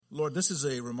Lord, this is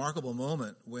a remarkable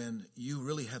moment when you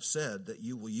really have said that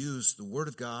you will use the Word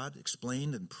of God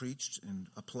explained and preached and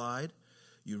applied.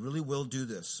 You really will do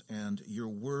this, and your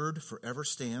Word forever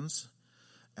stands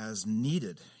as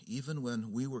needed, even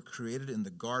when we were created in the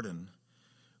garden,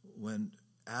 when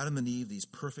Adam and Eve, these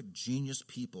perfect genius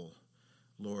people,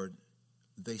 Lord,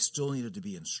 they still needed to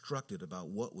be instructed about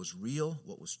what was real,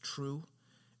 what was true.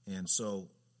 And so,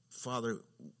 Father,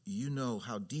 you know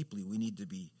how deeply we need to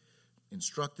be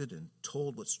instructed and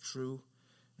told what's true.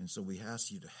 And so we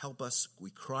ask you to help us. We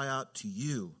cry out to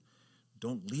you.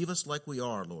 Don't leave us like we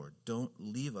are, Lord. Don't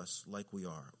leave us like we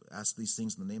are. Ask these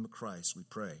things in the name of Christ, we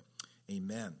pray.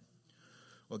 Amen.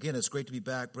 Well, again, it's great to be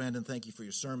back. Brandon, thank you for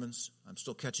your sermons. I'm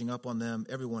still catching up on them.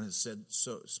 Everyone has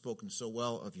spoken so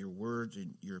well of your word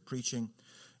and your preaching.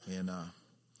 And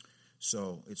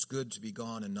so it's good to be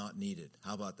gone and not needed.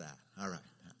 How about that? All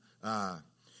right.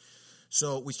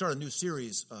 So we start a new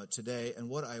series today, and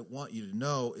what I want you to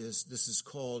know is this is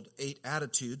called 8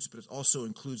 Attitudes, but it also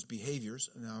includes behaviors.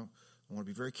 Now, I want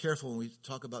to be very careful when we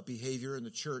talk about behavior in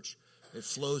the church. It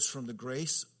flows from the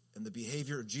grace and the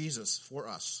behavior of Jesus for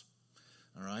us.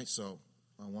 All right, so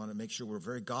I want to make sure we're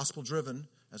very gospel-driven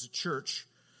as a church,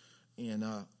 and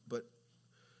but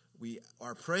we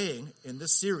are praying in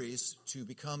this series to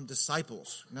become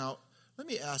disciples. Now, let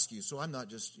me ask you, so I'm not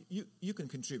just, you can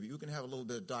contribute. You can have a little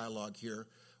bit of dialogue here.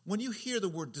 When you hear the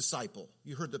word disciple,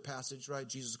 you heard the passage, right?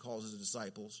 Jesus calls his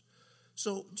disciples.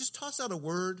 So just toss out a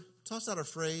word, toss out a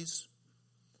phrase.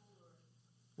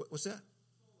 What's that?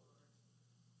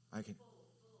 I can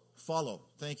follow.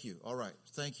 Thank you. All right.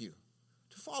 Thank you.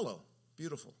 To follow.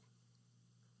 Beautiful.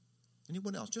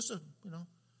 Anyone else? Just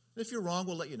if you're wrong,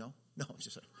 we'll let you know. No,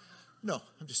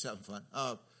 I'm just having fun.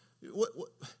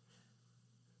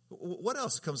 What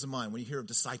else comes to mind when you hear of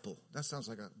disciple? That sounds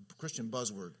like a Christian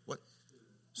buzzword. What?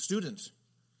 Student.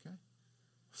 Okay.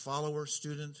 Follower,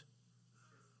 student.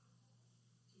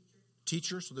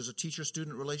 Teacher. So there's a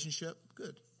teacher-student relationship.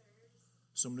 Good.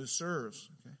 Someone who serves.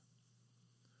 Okay.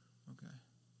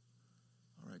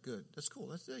 All right, good. That's cool.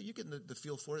 You're getting the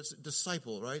feel for it. It's a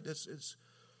disciple, right? It's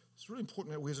really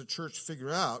important that we as a church figure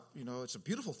out, it's a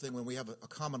beautiful thing when we have a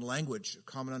common language, a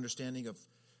common understanding of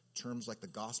terms like the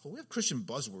gospel. We have Christian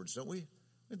buzzwords, don't we? We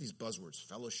have these buzzwords: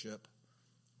 fellowship,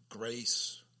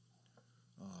 grace.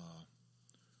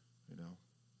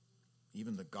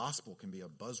 Even the gospel can be a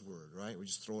buzzword, right? We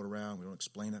just throw it around. We don't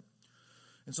explain it,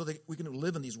 and so we can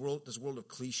live in this world of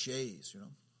cliches.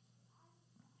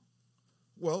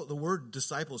 Well, the word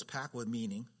disciple is packed with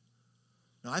meaning.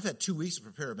 Now, I've had 2 weeks to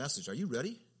prepare a message. Are you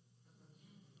ready?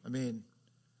 I mean,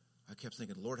 I kept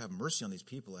thinking, Lord, have mercy on these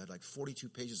people. I had like 42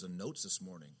 pages of notes this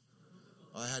morning.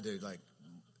 I had to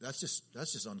that's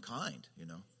just unkind,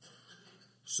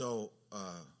 So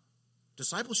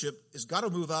discipleship has got to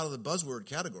move out of the buzzword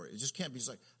category. It just can't be just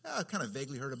like, I kind of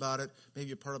vaguely heard about it. Maybe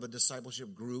you're part of a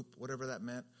discipleship group, whatever that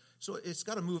meant. So it's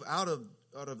got to move out of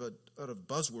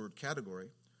buzzword category.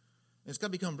 And it's got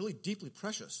to become really deeply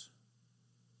precious.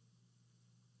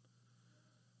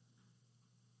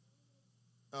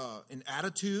 In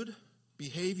attitude,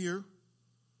 behavior,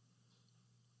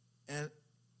 and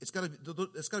it's got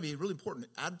to be really important.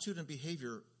 Attitude and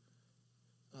behavior.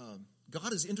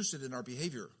 God is interested in our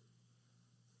behavior,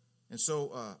 and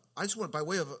so I just want, by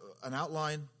way of an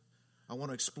outline, I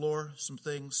want to explore some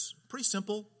things. Pretty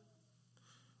simple.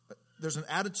 There's an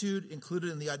attitude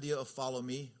included in the idea of follow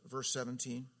me, verse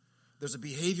 17. There's a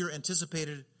behavior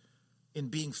anticipated in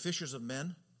being fishers of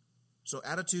men. So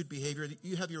attitude, behavior,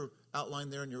 you have your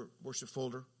outline there in your worship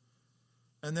folder.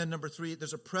 And then number 3,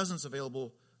 there's a presence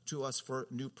available to us for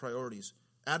new priorities.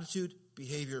 Attitude,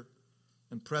 behavior,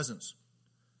 and presence.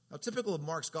 Now, typical of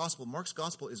Mark's gospel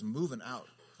is moving out.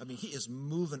 I mean, he is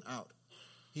moving out.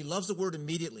 He loves the word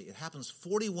immediately. It happens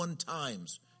 41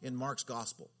 times in Mark's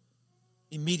gospel.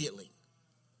 Immediately.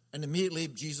 And immediately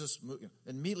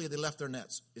immediately they left their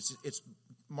nets. It's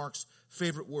Mark's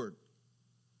favorite word.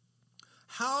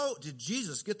 How did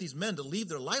Jesus get these men to leave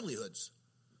their livelihoods?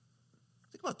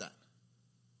 Think about that.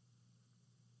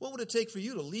 What would it take for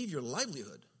you to leave your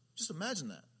livelihood? Just imagine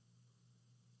that.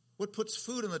 What puts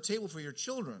food on the table for your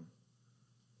children?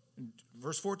 In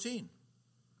verse 14.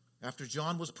 After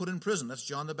John was put in prison, that's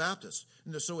John the Baptist.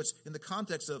 And so it's in the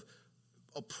context of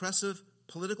oppressive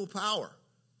political power.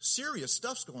 Serious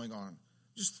stuff's going on.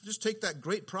 Just take that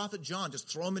great prophet John, just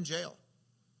throw him in jail.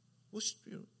 We'll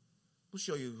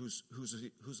show you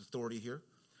who's authority here.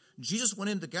 Jesus went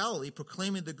into Galilee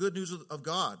proclaiming the good news of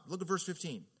God. Look at verse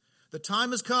 15. The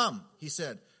time has come, he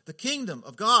said. The kingdom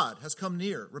of God has come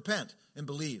near. Repent and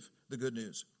believe the good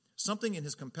news. Something in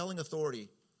his compelling authority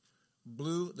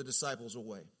blew the disciples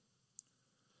away.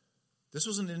 This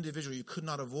was an individual you could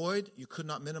not avoid. You could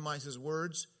not minimize his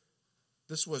words.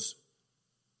 This was,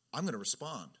 I'm going to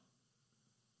respond.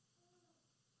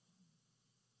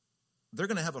 They're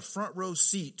going to have a front row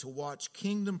seat to watch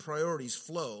kingdom priorities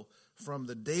flow from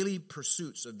the daily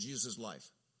pursuits of Jesus' life.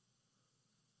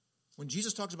 When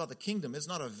Jesus talks about the kingdom, it's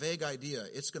not a vague idea.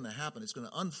 It's going to happen. It's going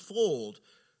to unfold.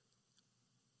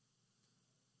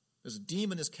 As a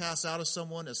demon is cast out of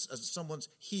someone, as someone's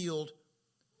healed,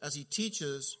 as he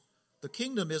teaches, the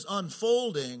kingdom is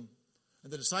unfolding,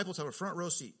 and the disciples have a front row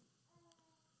seat.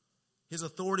 His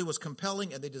authority was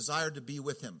compelling, and they desired to be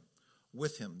with him.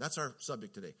 With him. That's our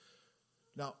subject today.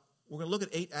 Now, we're going to look at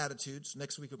 8 attitudes.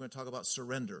 Next week, we're going to talk about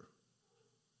surrender,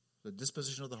 the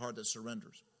disposition of the heart that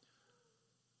surrenders.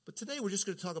 But today, we're just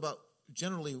going to talk about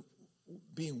generally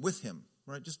being with him,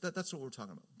 right? That's what we're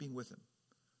talking about, being with him.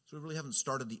 So we really haven't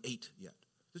started the 8 yet.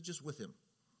 It's just with him.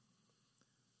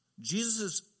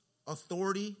 Jesus'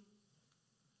 authority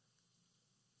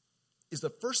is the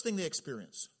first thing they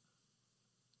experience.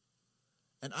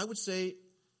 And I would say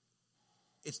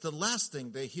it's the last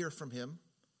thing they hear from him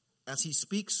as he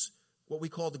speaks what we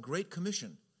call the Great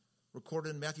Commission, recorded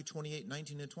in Matthew 28,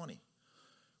 19 and 20.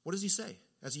 What does he say?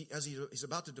 As he's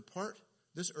about to depart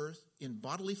this earth in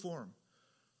bodily form.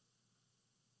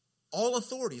 All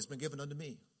authority has been given unto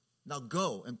me. Now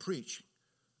go and preach,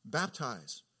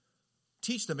 baptize,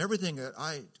 teach them everything that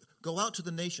I go out to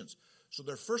the nations. So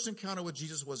their first encounter with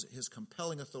Jesus was his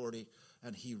compelling authority,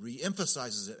 and he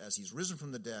reemphasizes it as he's risen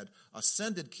from the dead,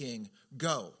 ascended king,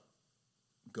 go.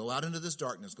 Go out into this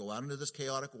darkness, go out into this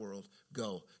chaotic world,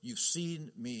 go. You've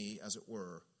seen me, as it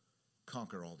were,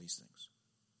 conquer all these things.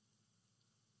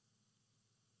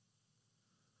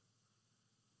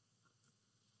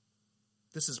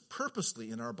 This is purposely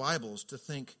in our Bibles to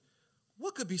think,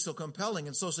 what could be so compelling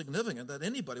and so significant that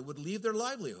anybody would leave their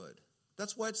livelihood?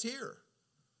 That's why it's here.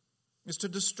 It's to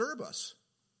disturb us.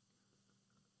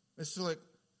 It's like,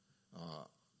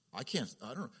 I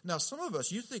don't know. Now, some of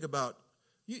us, you think about,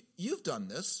 you've done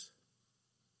this.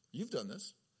 You've done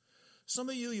this. Some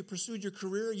of you pursued your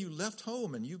career, you left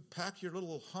home and you packed your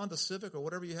little Honda Civic or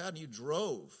whatever you had and you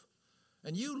drove.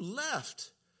 And you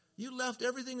left. You left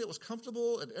everything that was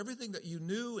comfortable and everything that you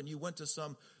knew, and you went to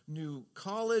some new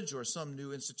college or some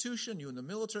new institution. You in the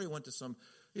military went to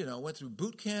went through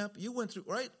boot camp. You went through,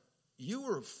 right? You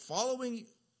were following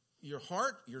your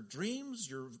heart, your dreams,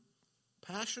 your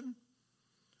passion.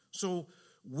 So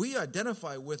we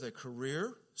identify with a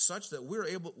career such that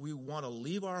we want to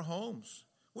leave our homes.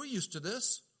 We're used to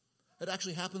this. It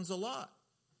actually happens a lot.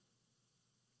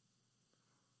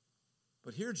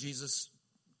 But here Jesus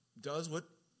does what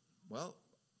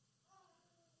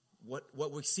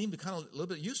we seem to kind of a little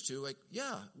bit used to. Like,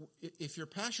 yeah, if your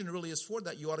passion really is for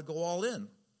that, you ought to go all in.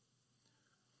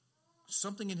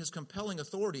 Something in his compelling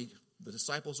authority, the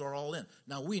disciples are all in.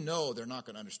 Now, we know they're not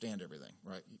going to understand everything,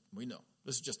 right? We know.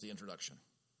 This is just the introduction.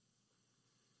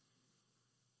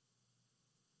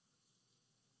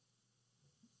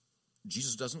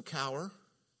 Jesus doesn't cower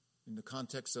in the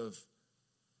context of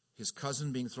his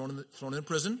cousin being thrown in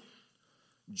prison.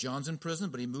 John's in prison,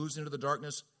 but he moves into the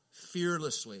darkness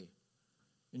fearlessly.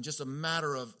 In just a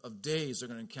matter of days, they're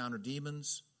going to encounter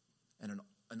demons and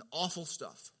an awful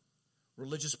stuff.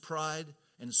 Religious pride,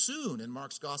 and soon in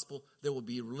Mark's gospel, there will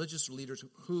be religious leaders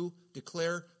who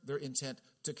declare their intent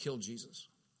to kill Jesus.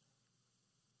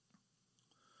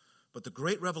 But the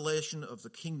great revelation of the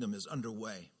kingdom is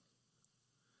underway.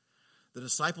 The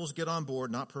disciples get on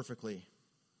board, not perfectly.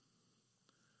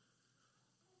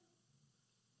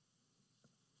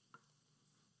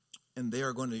 And they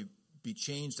are going to be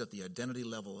changed at the identity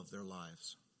level of their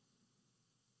lives.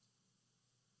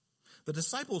 The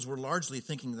disciples were largely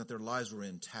thinking that their lives were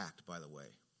intact, by the way.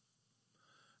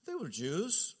 They were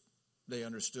Jews. They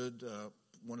understood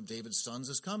one of David's sons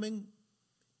is coming.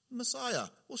 Messiah.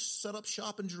 We'll set up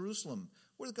shop in Jerusalem.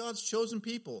 We're God's chosen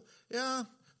people. Yeah,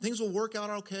 things will work out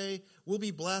okay. We'll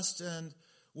be blessed and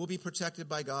we'll be protected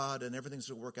by God and everything's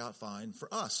going to work out fine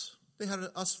for us. They had an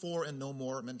us for and no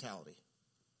more mentality.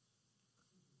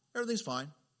 Everything's fine.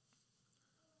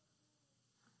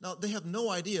 Now, they have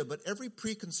no idea, but every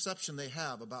preconception they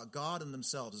have about God and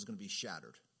themselves is going to be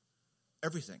shattered.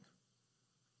 Everything.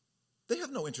 They have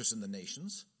no interest in the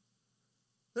nations.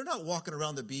 They're not walking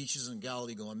around the beaches in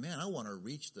Galilee going, man, I want to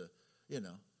reach the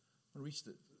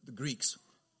Greeks.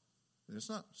 It's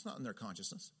not in their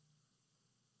consciousness.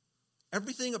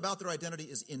 Everything about their identity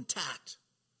is intact.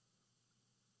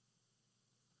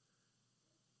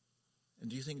 And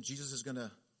do you think Jesus is going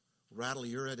to rattle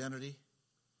your identity?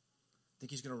 Think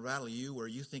he's going to rattle you where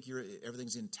you think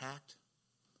everything's intact?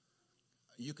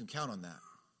 You can count on that.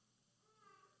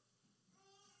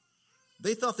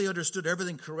 They thought they understood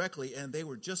everything correctly, and they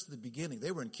were just at the beginning.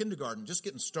 They were in kindergarten, just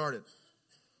getting started.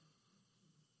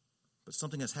 But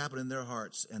something has happened in their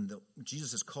hearts, and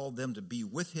Jesus has called them to be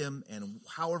with him, and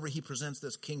however he presents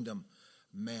this kingdom,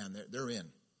 man, they're in.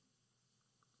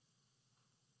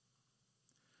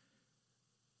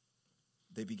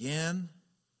 They began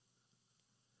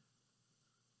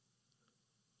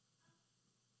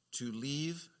to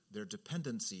leave their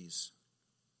dependencies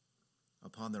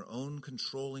upon their own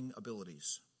controlling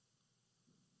abilities.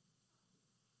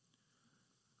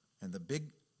 And the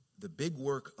big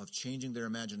work of changing their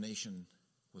imagination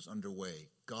was underway.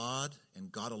 God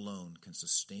and God alone can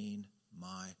sustain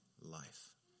my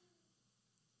life.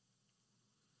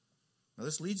 Now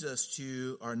this leads us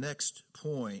to our next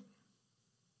point,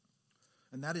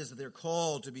 and that is that they're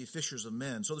called to be fishers of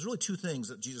men. So there's really two things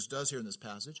that Jesus does here in this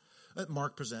passage.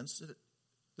 Mark presents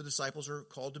the disciples are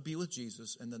called to be with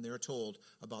Jesus, and then they're told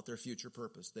about their future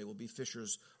purpose. They will be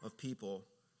fishers of people.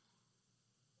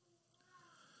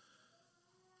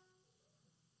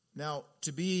 Now,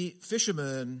 to be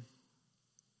fishermen,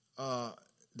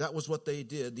 that was what they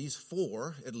did. These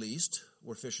four, at least,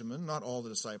 were fishermen. Not all the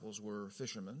disciples were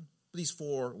fishermen. But these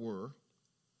four were.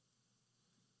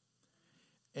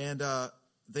 And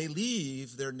they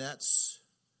leave their nets,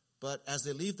 but as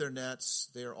they leave their nets,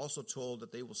 they are also told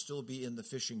that they will still be in the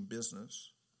fishing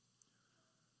business.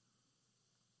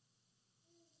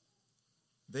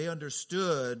 They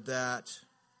understood that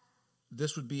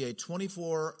this would be a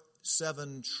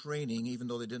 24/7 training, even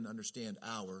though they didn't understand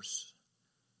hours.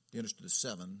 They understood the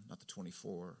 7, not the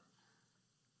 24.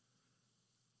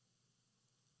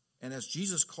 And as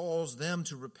Jesus calls them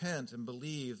to repent and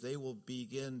believe, they will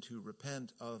begin to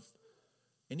repent of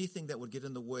anything that would get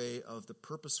in the way of the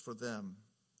purpose for them,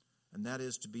 and that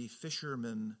is to be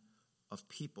fishermen of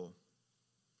people.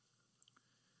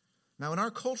 Now, in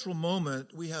our cultural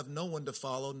moment, we have no one to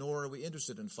follow, nor are we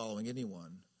interested in following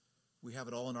anyone. We have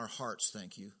it all in our hearts,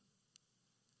 thank you.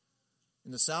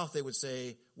 In the South, they would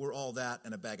say, we're all that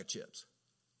and a bag of chips.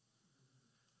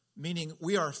 Meaning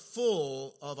we are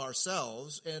full of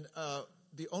ourselves, and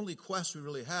the only quest we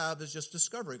really have is just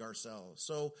discovering ourselves.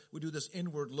 So we do this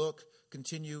inward look,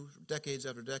 continue decades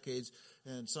after decades,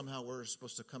 and somehow we're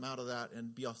supposed to come out of that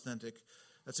and be authentic.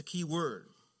 That's a key word.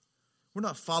 We're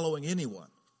not following anyone.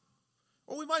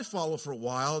 Or we might follow for a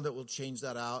while, and that will change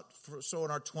that out. So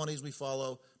in our 20s we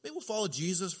follow, maybe we'll follow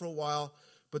Jesus for a while,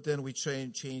 but then we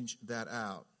change that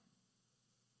out.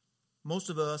 Most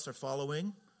of us are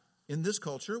following, in this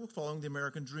culture, we're following the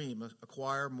American dream.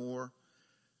 Acquire more,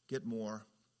 get more,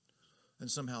 and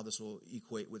somehow this will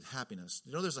equate with happiness.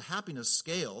 You know, there's a happiness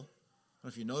scale. I don't know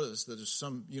if you noticed that there's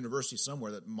some university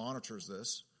somewhere that monitors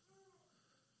this.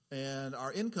 And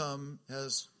our income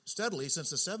has steadily, since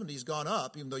the 70s, gone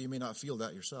up, even though you may not feel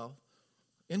that yourself.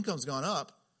 Income's gone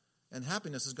up, and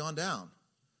happiness has gone down.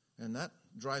 And that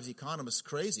drives economists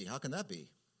crazy. How can that be?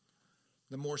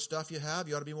 The more stuff you have,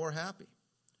 you ought to be more happy.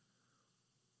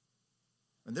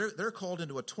 And they're called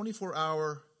into a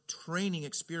 24-hour training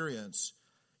experience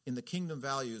in the kingdom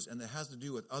values, and it has to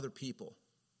do with other people.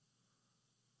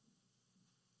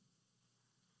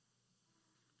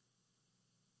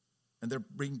 And they're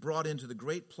being brought into the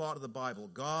great plot of the Bible.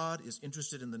 God is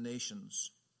interested in the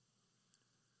nations.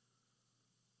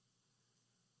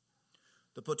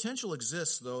 The potential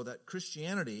exists, though, that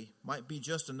Christianity might be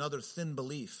just another thin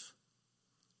belief.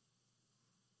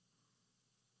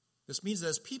 This means that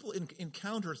as people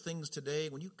encounter things today,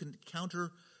 when you can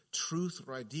encounter truth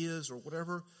or ideas or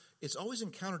whatever, it's always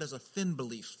encountered as a thin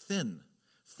belief. Thin.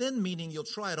 Thin meaning you'll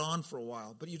try it on for a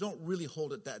while, but you don't really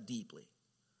hold it that deeply.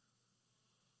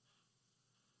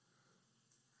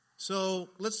 So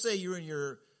let's say you're in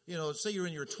your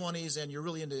 20s and you're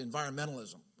really into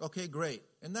environmentalism. Okay, great.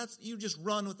 And that's, you just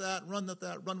run with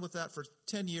that for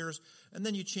 10 years, and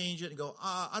then you change it and go,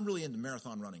 I'm really into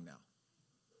marathon running now.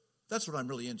 That's what I'm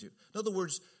really into. In other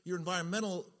words, your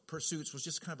environmental pursuits was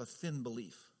just kind of a thin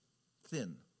belief.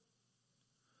 Thin.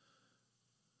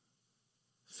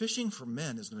 Fishing for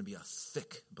men is going to be a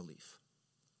thick belief.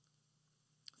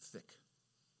 Thick.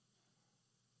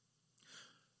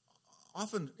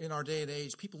 Often in our day and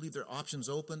age, people leave their options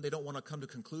open. They don't want to come to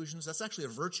conclusions. That's actually a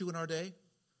virtue in our day.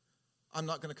 I'm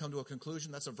not going to come to a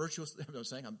conclusion. That's a virtuous thing. I'm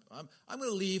saying I'm going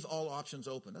to leave all options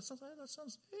open. That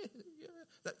sounds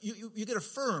you get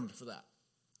affirmed for that.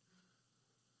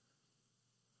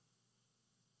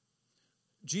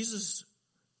 Jesus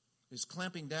is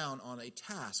clamping down on a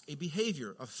task, a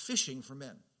behavior of fishing for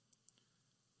men.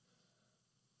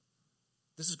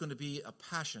 This is going to be a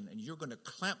passion, and you're going to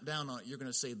clamp down on it. You're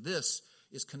going to say, this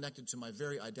is connected to my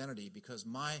very identity because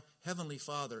my heavenly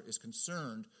Father is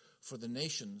concerned for the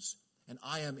nations, and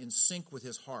I am in sync with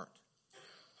his heart.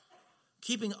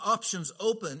 Keeping options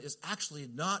open is actually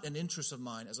not an interest of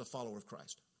mine as a follower of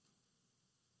Christ.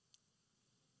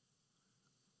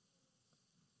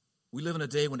 We live in a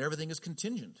day when everything is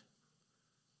contingent.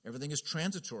 Everything is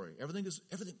transitory. Everything.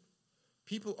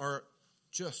 People are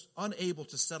just unable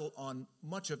to settle on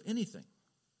much of anything.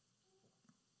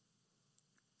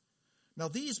 Now,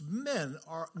 these men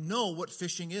know what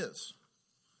fishing is.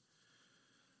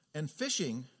 And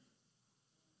fishing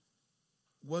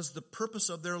was the purpose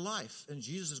of their life. And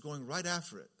Jesus is going right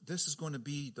after it. This is going to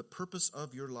be the purpose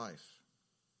of your life.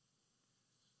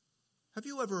 Have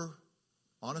you ever,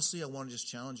 honestly, I want to just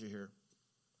challenge you here.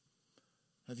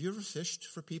 Have you ever fished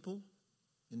for people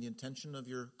in the intention of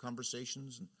your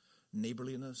conversations and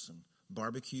neighborliness and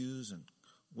barbecues and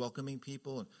welcoming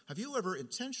people? And have you ever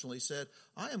intentionally said,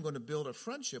 I am going to build a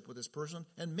friendship with this person,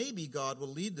 and maybe God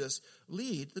will lead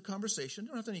the conversation. You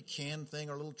don't have to any canned thing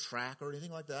or a little track or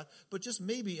anything like that, but just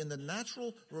maybe in the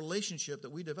natural relationship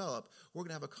that we develop, we're going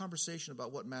to have a conversation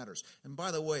about what matters. And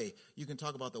by the way, you can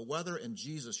talk about the weather and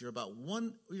Jesus. You're about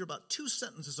 2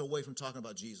 sentences away from talking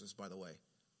about Jesus, by the way.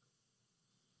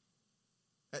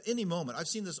 At any moment, I've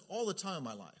seen this all the time in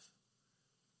my life.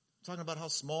 Talking about how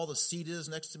small the seat is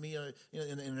next to me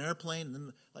in an airplane. And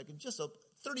then, like, in just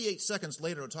 38 seconds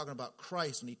later, we're talking about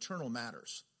Christ and eternal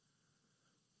matters.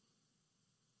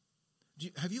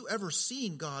 Have you ever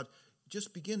seen God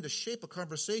just begin to shape a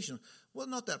conversation? Well,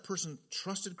 not that person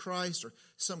trusted Christ or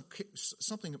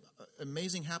something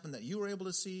amazing happened that you were able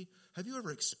to see. Have you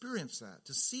ever experienced that,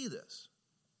 to see this?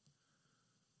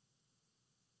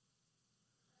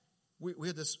 We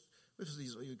had these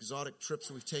exotic trips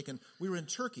that we've taken. We were in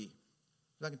Turkey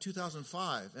back in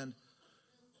 2005, and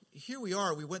here we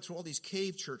are. We went through all these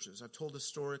cave churches. I've told this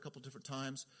story a couple different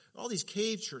times. All these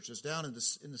cave churches down in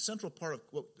the central part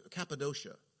of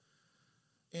Cappadocia.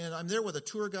 And I'm there with a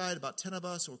tour guide, about 10 of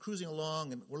us. And we're cruising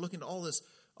along, and we're looking at all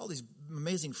these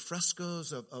amazing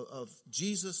frescoes of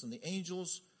Jesus and the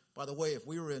angels. By the way, if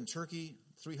we were in Turkey,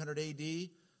 300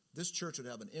 A.D., this church would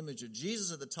have an image of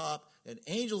Jesus at the top and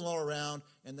angels all around,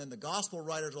 and then the gospel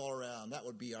writers all around. That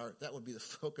would be the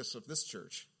focus of this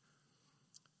church.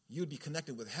 You would be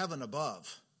connected with heaven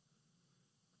above.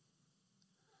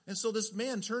 And so this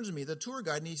man turns to me, the tour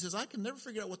guide, and he says, I can never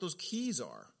figure out what those keys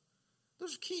are.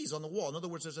 There's keys on the wall. In other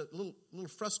words, there's a little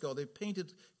fresco. They've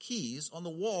painted keys on the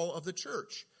wall of the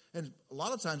church. And a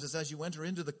lot of times it's as you enter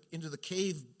into the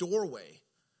cave doorway.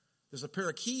 There's a pair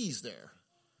of keys there.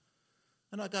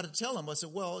 And I got to tell him, I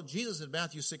said, well, Jesus in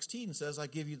Matthew 16 says, I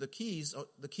give you the keys of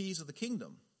the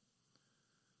kingdom.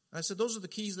 And I said, those are the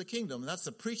keys of the kingdom, and that's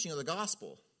the preaching of the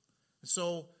gospel. And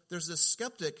so there's this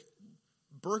skeptic,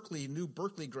 New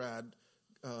Berkeley grad,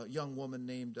 young woman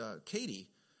named Katie,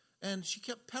 and she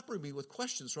kept peppering me with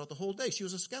questions throughout the whole day. She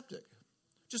was a skeptic.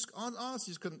 Just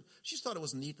honestly, she thought it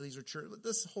was neat that these are church,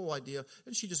 this whole idea,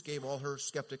 and she just gave all her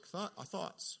skeptic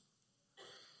thoughts.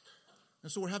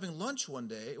 And so we're having lunch one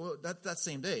day,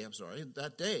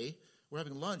 that day, we're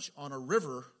having lunch on a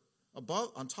river,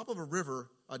 on top of a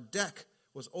river, a deck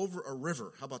was over a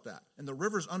river. How about that? And the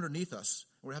river's underneath us.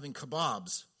 We're having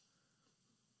kebabs.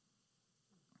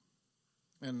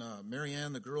 And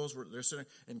Marianne, the girls, they're sitting,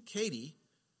 and Katie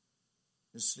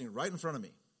is sitting right in front of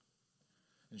me.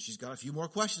 And she's got a few more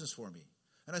questions for me.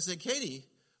 And I said, Katie,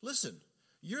 listen,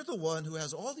 you're the one who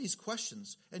has all these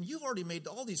questions, and you've already made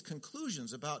all these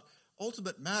conclusions about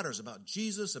ultimate matters, about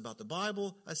Jesus, about the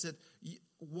Bible. I said,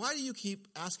 why do you keep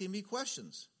asking me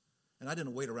questions? And I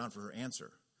didn't wait around for her answer.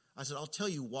 I said, I'll tell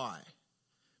you why.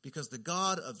 Because the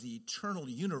God of the eternal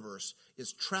universe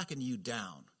is tracking you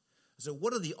down. I said,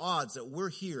 what are the odds that we're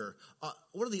here?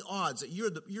 What are the odds that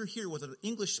you're here with an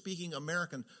English-speaking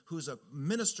American who's a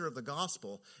minister of the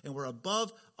gospel, and we're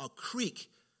above a creek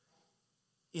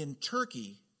in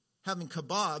Turkey having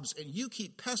kebabs, and you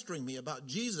keep pestering me about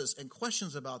Jesus and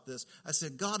questions about this? I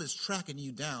said, God is tracking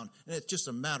you down, and it's just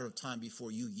a matter of time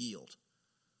before you yield.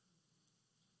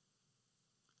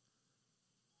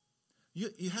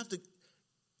 You have to,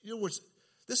 in other words,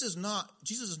 Jesus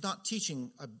is not teaching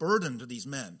a burden to these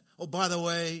men. Oh, by the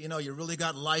way, you really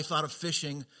got life out of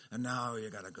fishing, and now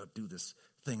you got to go do this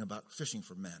thing about fishing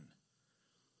for men.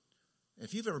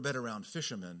 If you've ever been around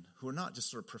fishermen who are not just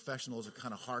sort of professionals or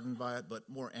kind of hardened by it, but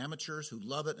more amateurs who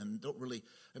love it and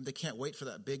they can't wait for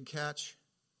that big catch.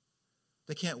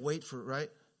 They can't wait for, right?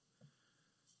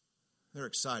 They're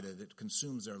excited. It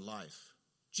consumes their life.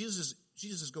 Jesus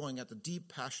is going at the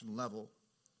deep passion level.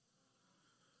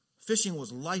 Fishing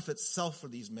was life itself for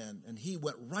these men, and he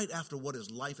went right after what is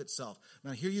life itself.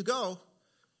 Now here you go.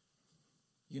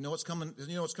 You know what's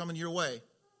coming your way.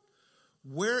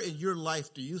 Where in your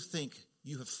life do you think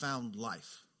you have found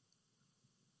life.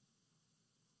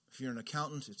 If you're an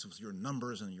accountant, it's with your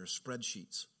numbers and your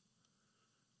spreadsheets.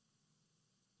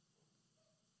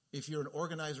 If you're an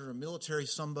organizer, a military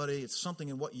somebody, it's something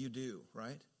in what you do,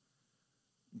 right?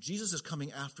 Jesus is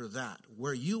coming after that,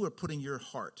 where you are putting your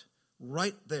heart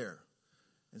right there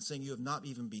and saying you have not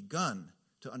even begun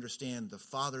to understand the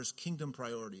Father's kingdom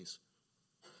priorities.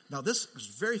 Now, this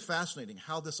is very fascinating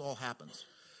how this all happens.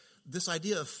 This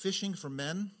idea of fishing for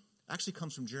men actually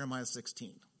comes from Jeremiah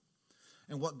 16.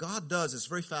 And what God does is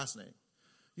very fascinating.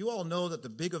 You all know that the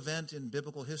big event in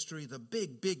biblical history, the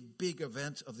big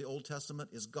event of the Old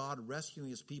Testament is God rescuing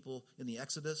his people in the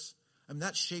Exodus. I mean,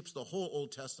 that shapes the whole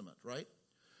Old Testament, right?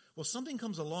 Well, something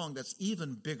comes along that's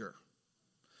even bigger.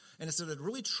 And it's at a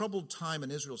really troubled time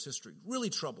in Israel's history, really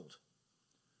troubled.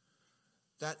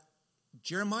 That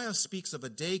Jeremiah speaks of a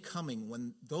day coming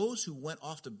when those who went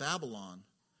off to Babylon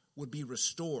would be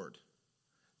restored.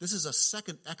 This is a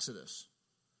second Exodus.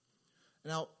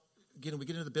 Now, again, we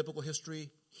get into the biblical history.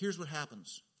 Here's what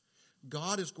happens.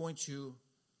 God is going to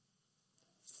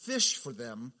fish for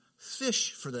them,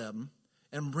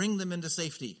 and bring them into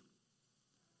safety.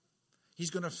 He's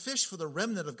going to fish for the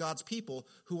remnant of God's people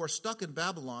who are stuck in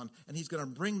Babylon, and he's going to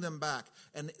bring them back.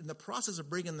 And in the process of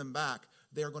bringing them back,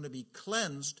 they are going to be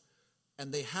cleansed,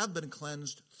 and they have been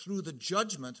cleansed through the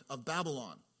judgment of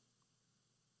Babylon.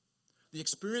 The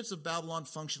experience of Babylon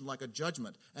functioned like a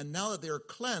judgment, and now that they are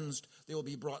cleansed, they will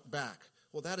be brought back.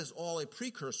 Well, that is all a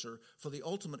precursor for the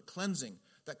ultimate cleansing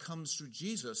that comes through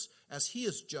Jesus as he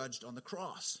is judged on the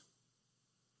cross.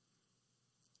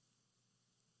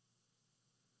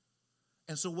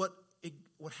 And so what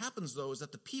happens, though, is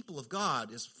that the people of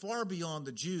God is far beyond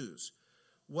the Jews.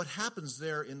 What happens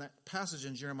there in that passage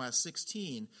in Jeremiah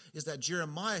 16 is that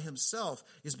Jeremiah himself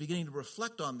is beginning to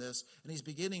reflect on this, and he's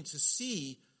beginning to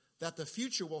see that the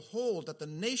future will hold, that the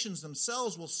nations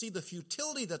themselves will see the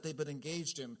futility that they've been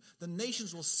engaged in. The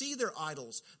nations will see their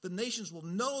idols. The nations will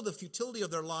know the futility of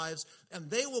their lives, and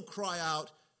they will cry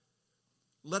out,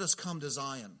 "Let us come to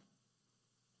Zion."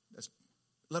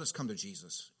 Let us come to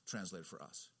Jesus, translated for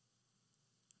us.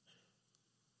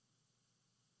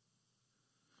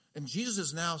 And Jesus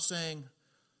is now saying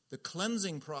the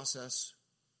cleansing process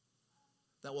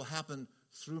that will happen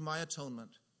through my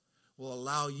atonement will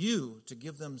allow you to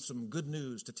give them some good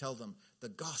news, to tell them the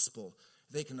gospel.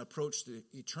 They can approach the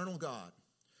eternal God,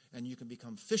 and you can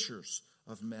become fishers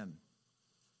of men.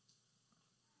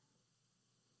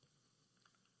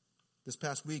 This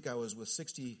past week, I was with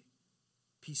 60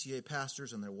 PCA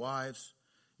pastors and their wives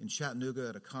in Chattanooga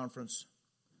at a conference,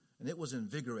 and it was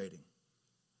invigorating.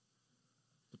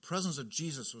 The presence of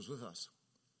Jesus was with us.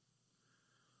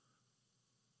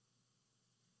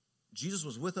 Jesus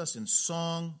was with us in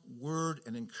song, word,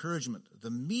 and encouragement.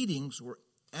 The meetings were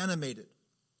animated.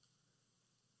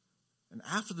 And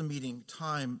after the meeting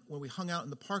time, when we hung out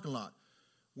in the parking lot,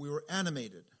 we were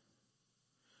animated.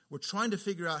 We're trying to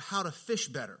figure out how to fish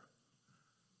better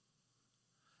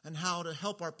and how to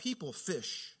help our people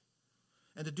fish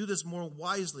and to do this more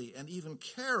wisely and even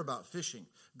care about fishing.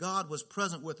 God was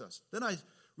present with us. Then I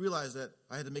realized that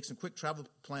I had to make some quick travel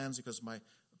plans because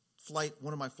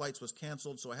one of my flights was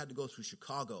canceled, so I had to go through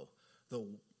Chicago.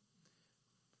 The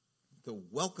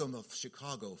welcome of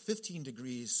Chicago, 15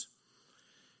 degrees,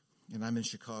 and I'm in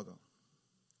Chicago.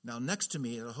 Now, next to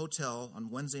me at a hotel on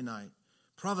Wednesday night,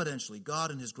 providentially, God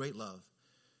in his great love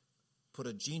put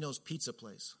a Gino's pizza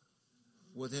place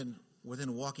within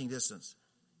walking distance.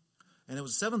 And it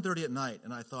was 7:30 at night,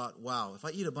 and I thought, wow, if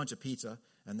I eat a bunch of pizza,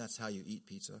 and that's how you eat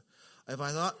pizza, I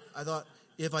thought,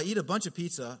 if I eat a bunch of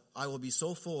pizza, I will be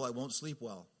so full I won't sleep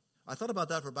well. I thought about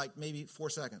that for about maybe 4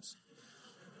 seconds.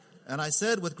 And I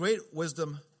said with great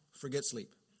wisdom, forget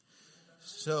sleep.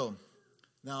 So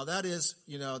now that is,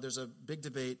 there's a big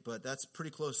debate, but that's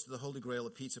pretty close to the holy grail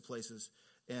of pizza places.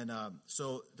 And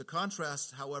so the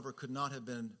contrast, however, could not have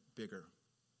been bigger.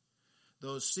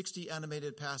 Those 60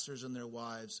 animated pastors and their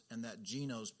wives and that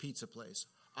Gino's pizza place.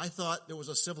 I thought there was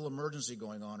a civil emergency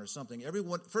going on or something.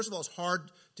 First of all, it's hard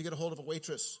to get a hold of a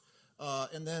waitress,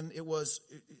 and then it was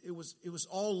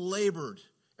all labored.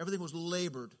 Everything was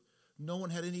labored. No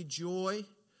one had any joy.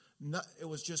 It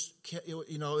was just,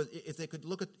 if they could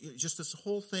look at just this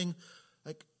whole thing,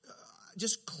 like,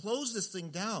 just close this thing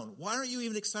down. Why aren't you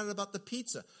even excited about the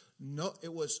pizza? No,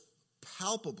 it was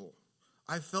palpable.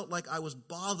 I felt like I was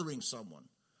bothering someone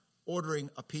ordering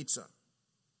a pizza.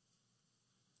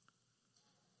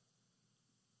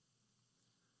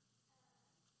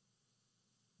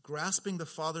 Grasping the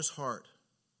Father's heart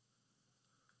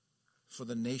for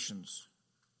the nations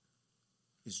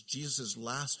is Jesus'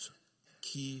 last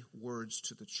key words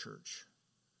to the church.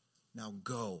 Now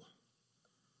go.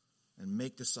 and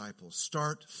make disciples.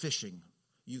 Start fishing.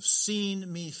 You've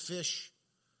seen me fish.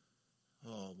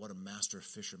 Oh, what a master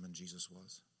fisherman Jesus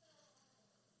was.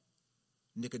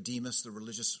 Nicodemus, the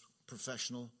religious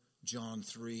professional, John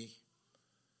 3,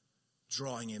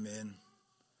 drawing him in.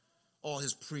 All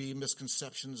his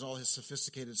pre-misconceptions, all his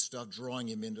sophisticated stuff, drawing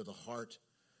him into the heart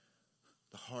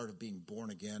of being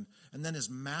born again. And then his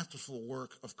masterful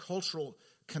work of cultural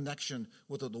connection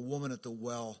with the woman at the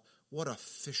well. What a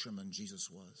fisherman Jesus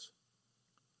was.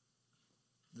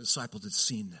 The disciples had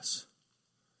seen this.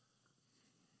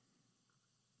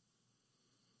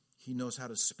 He knows how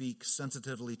to speak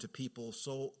sensitively to people,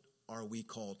 so are we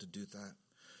called to do that.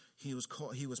 He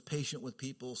was patient with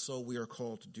people, so we are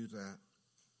called to do that.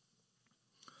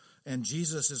 And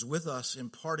Jesus is with us,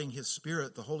 imparting his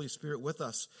Spirit, the Holy Spirit with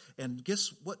us. And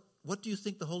guess what? What do you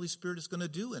think the Holy Spirit is going to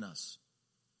do in us?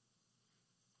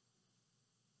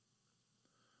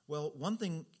 Well, one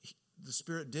thing the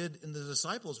Spirit did in the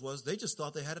disciples was they just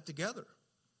thought they had it together.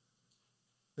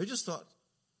 They just thought,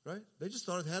 right? They just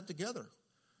thought they had it together.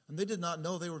 And they did not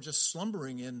know they were just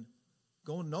slumbering and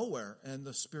going nowhere. And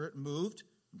the Spirit moved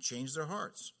and changed their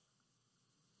hearts.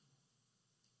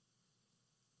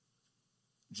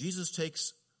 Jesus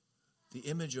takes the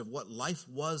image of what life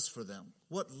was for them,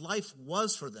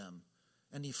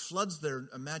 and he floods their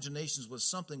imaginations with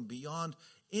something beyond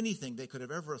anything they could have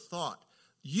ever thought.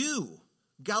 You,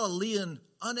 Galilean,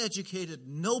 uneducated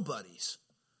nobodies,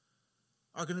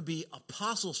 are going to be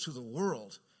apostles to the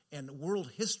world, and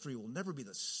world history will never be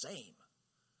the same.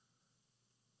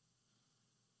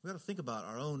 We got to think about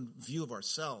our own view of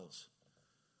ourselves,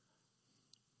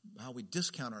 how we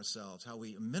discount ourselves, how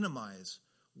we minimize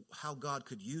how God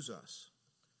could use us.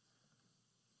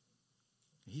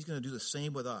 He's going to do the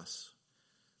same with us.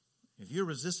 If you're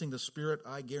resisting the Spirit,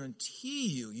 I guarantee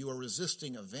you are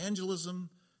resisting evangelism,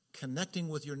 connecting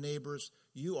with your neighbors.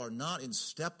 You are not in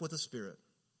step with the Spirit.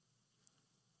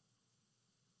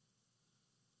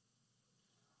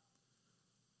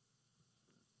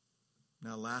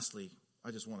 Now, lastly,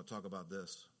 I just want to talk about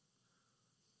this.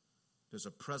 There's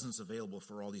a presence available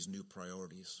for all these new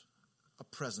priorities. A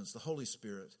presence, the Holy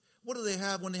Spirit. What do they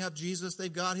have when they have Jesus?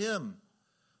 They've got him.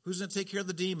 Who's going to take care of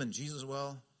the demon? Jesus.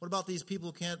 Well, what about these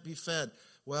people who can't be fed?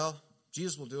 Well,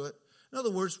 Jesus will do it. In other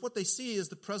words, what they see is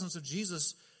the presence of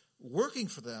Jesus working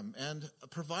for them and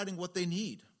providing what they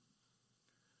need.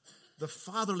 The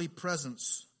fatherly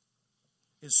presence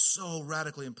is so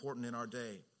radically important in our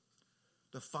day.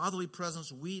 The fatherly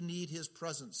presence, we need his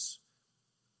presence.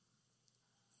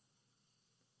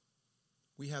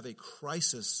 We have a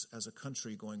crisis as a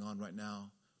country going on right now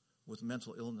with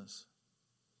mental illness.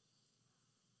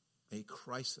 A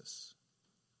crisis.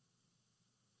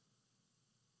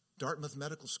 Dartmouth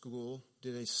Medical School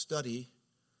did a study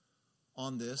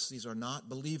on this. These are not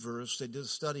believers. They did a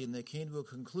study and they came to a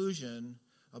conclusion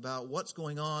about what's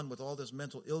going on with all this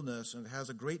mental illness, and it has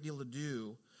a great deal to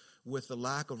do with the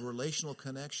lack of relational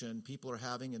connection people are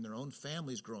having in their own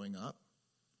families growing up.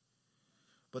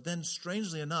 But then,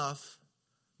 strangely enough,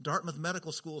 Dartmouth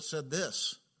Medical School said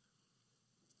this: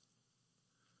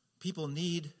 people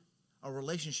need a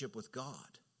relationship with God.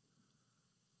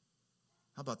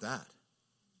 How about that?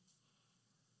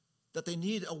 That they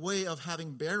need a way of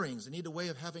having bearings. They need a way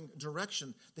of having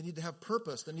direction. They need to have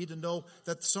purpose. They need to know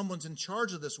that someone's in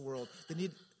charge of this world.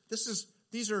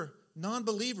 These are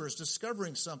non-believers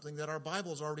discovering something that our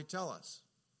Bibles already tell us.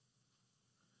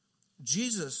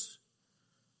 Jesus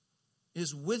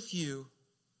is with you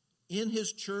in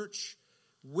his church,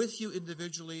 with you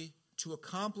individually, to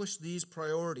accomplish these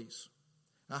priorities.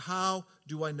 Now, how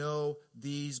do I know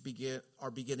these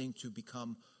are beginning to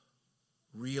become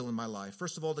real in my life?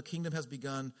 First of all, the kingdom has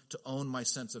begun to own my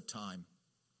sense of time.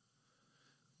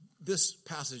 This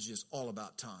passage is all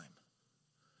about time.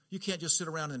 You can't just sit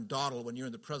around and dawdle when you're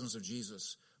in the presence of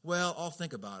Jesus. Well, I'll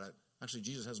think about it. Actually,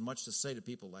 Jesus has much to say to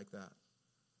people like that.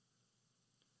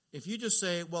 If you just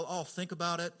say, well, I'll think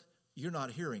about it, you're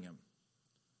not hearing him.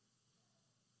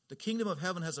 The kingdom of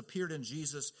heaven has appeared in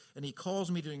Jesus, and he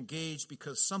calls me to engage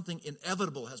because something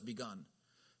inevitable has begun.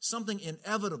 Something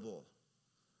inevitable.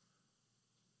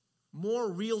 More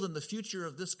real than the future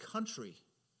of this country.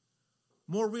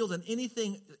 More real than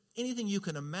anything you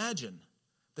can imagine.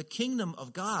 The kingdom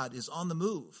of God is on the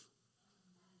move.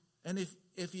 And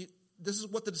if you, this is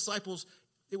what the disciples,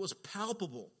 it was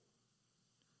palpable.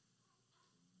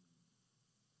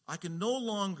 I can no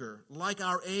longer, like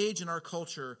our age and our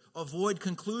culture, avoid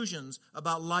conclusions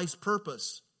about life's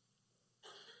purpose.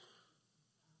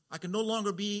 I can no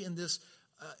longer be in this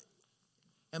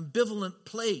ambivalent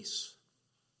place.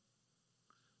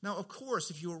 Now, of course,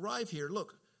 if you arrive here,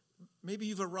 look, Maybe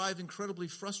you've arrived incredibly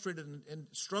frustrated and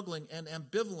struggling and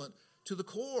ambivalent to the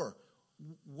core.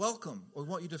 Welcome. We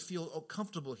want you to feel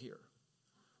comfortable here.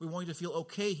 We want you to feel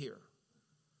okay here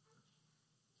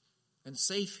and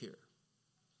safe here.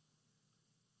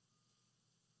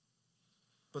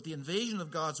 But the invasion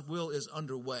of God's will is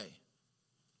underway.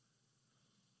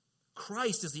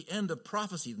 Christ is the end of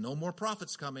prophecy. No more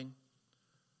prophets coming.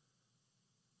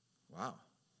 Wow.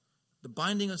 The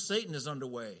binding of Satan is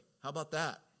underway. How about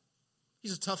that?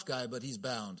 He's a tough guy, but he's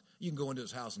bound. You can go into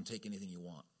his house and take anything you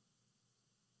want.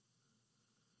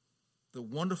 The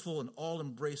wonderful and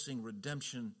all-embracing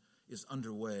redemption is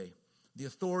underway. The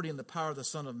authority and the power of the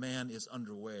Son of Man is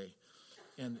underway.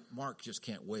 And Mark just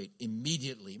can't wait.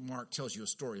 Immediately, Mark tells you a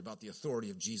story about the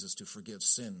authority of Jesus to forgive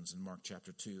sins in Mark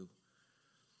chapter 2.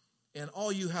 And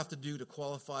all you have to do to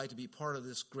qualify to be part of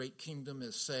this great kingdom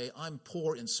is say, I'm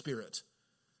poor in spirit.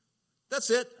 That's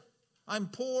it. I'm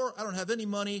poor. I don't have any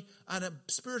money. I'm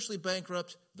spiritually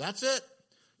bankrupt. That's it.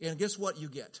 And guess what you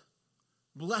get?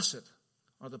 Blessed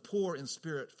are the poor in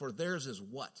spirit, for theirs is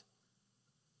what?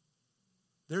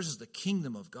 Theirs is the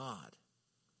kingdom of God.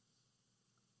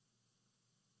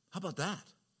 How about that?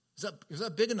 Is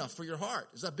that big enough for your heart?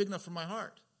 Is that big enough for my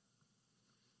heart?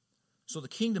 So the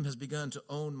kingdom has begun to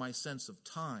own my sense of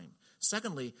time.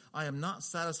 Secondly, I am not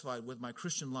satisfied with my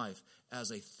Christian life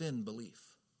as a thin belief.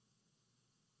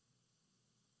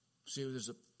 See, there's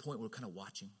a point where we're kind of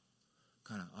watching.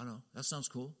 I don't know, that sounds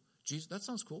cool. Jesus, that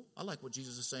sounds cool. I like what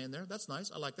Jesus is saying there. That's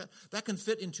nice. I like that. That can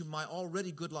fit into my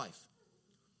already good life.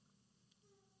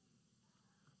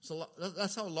 So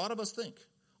that's how a lot of us think.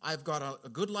 I've got a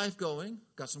good life going,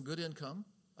 got some good income,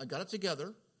 I got it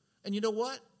together, and you know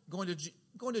what? Going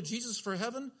to Jesus for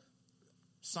heaven,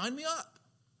 sign me up.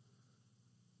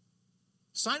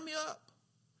 Sign me up,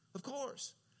 of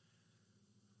course.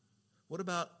 What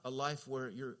about a life where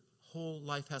your whole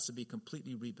life has to be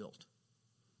completely rebuilt?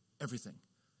 Everything.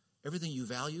 Everything you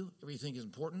value, everything is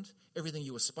important, everything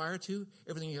you aspire to,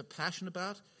 everything you have passion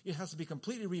about, it has to be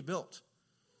completely rebuilt.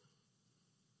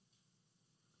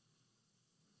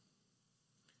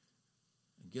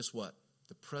 And guess what?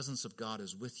 The presence of God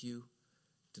is with you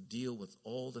to deal with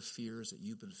all the fears that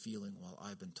you've been feeling while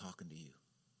I've been talking to you.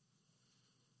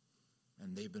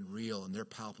 And they've been real, and they're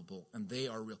palpable, and they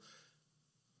are real.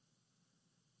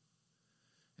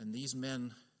 And these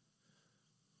men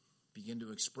begin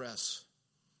to express,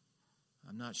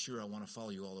 I'm not sure I want to follow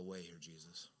you all the way here,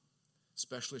 Jesus,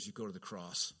 especially as you go to the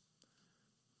cross.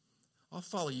 I'll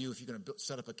follow you if you're going to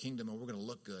set up a kingdom and we're going to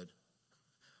look good.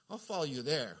 I'll follow you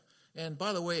there. And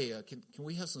by the way, can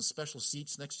we have some special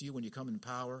seats next to you when you come in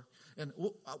power? And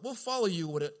we'll follow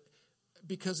you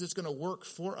because it's going to work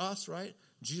for us, right?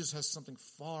 Jesus has something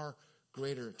far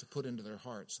greater to put into their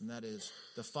hearts, and that is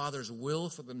the Father's will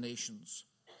for the nations,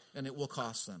 and it will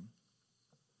cost them.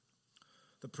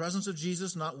 The presence of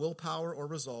Jesus, not willpower or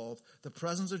resolve. The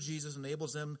presence of Jesus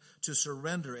enables them to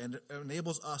surrender and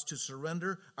enables us to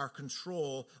surrender our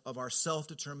control of our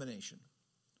self-determination.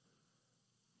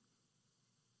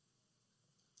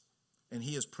 And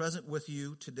he is present with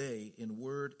you today in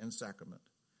word and sacrament.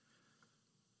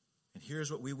 And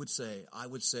here's what we would say. I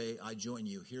would say, I join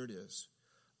you. Here it is.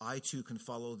 I too can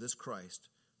follow this Christ,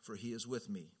 for he is with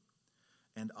me.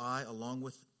 And I, along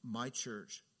with my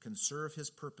church, can serve his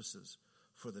purposes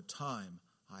for the time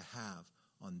I have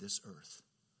on this earth.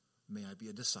 May I be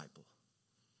a disciple.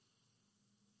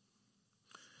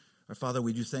 Our Father,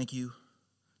 we do thank you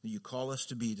that you call us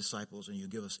to be disciples and you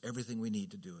give us everything we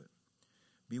need to do it.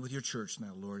 Be with your church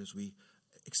now, Lord, as we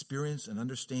experience and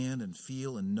understand and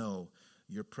feel and know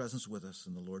your presence with us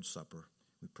in the Lord's Supper.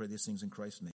 We pray these things in Christ's name.